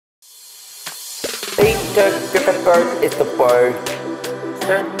Surfin Bird is the word.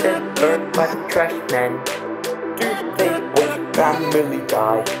 Surfin Bird by the Trashmen. Do they watch family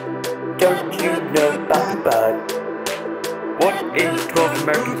die? Don't you know about the bird? What is 12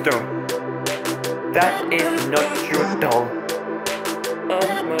 American stone? That is not true at all.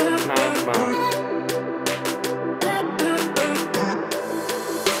 Uh-m-mow-mow.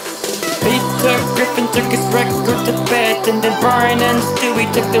 Peter Griffin took his record to bed, and then Brian and Stewie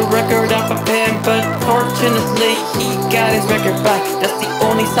took the record off of him. But fortunately, he got his record back. That's the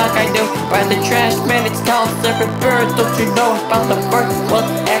only song I know by the Trashmen. It's called Surfin Bird. Don't you know about the bird? Well,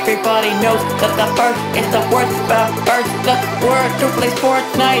 everybody knows that the bird is the word. But bird's the word to play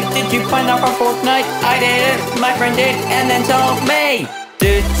Fortnite. Did you find out from Fortnite? I did, my friend did, and then told me.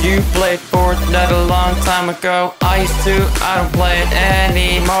 Did you play Fortnite a long time ago? I used to, I don't play it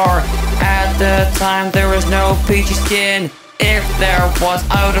anymore. At the time there was no peachy skin. If there was,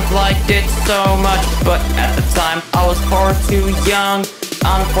 I would have liked it so much. But at the time I was far too young.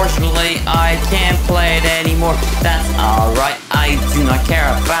 Unfortunately I can't play it anymore. That's alright, I do not care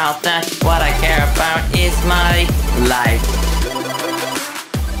about that. What I care about is my life.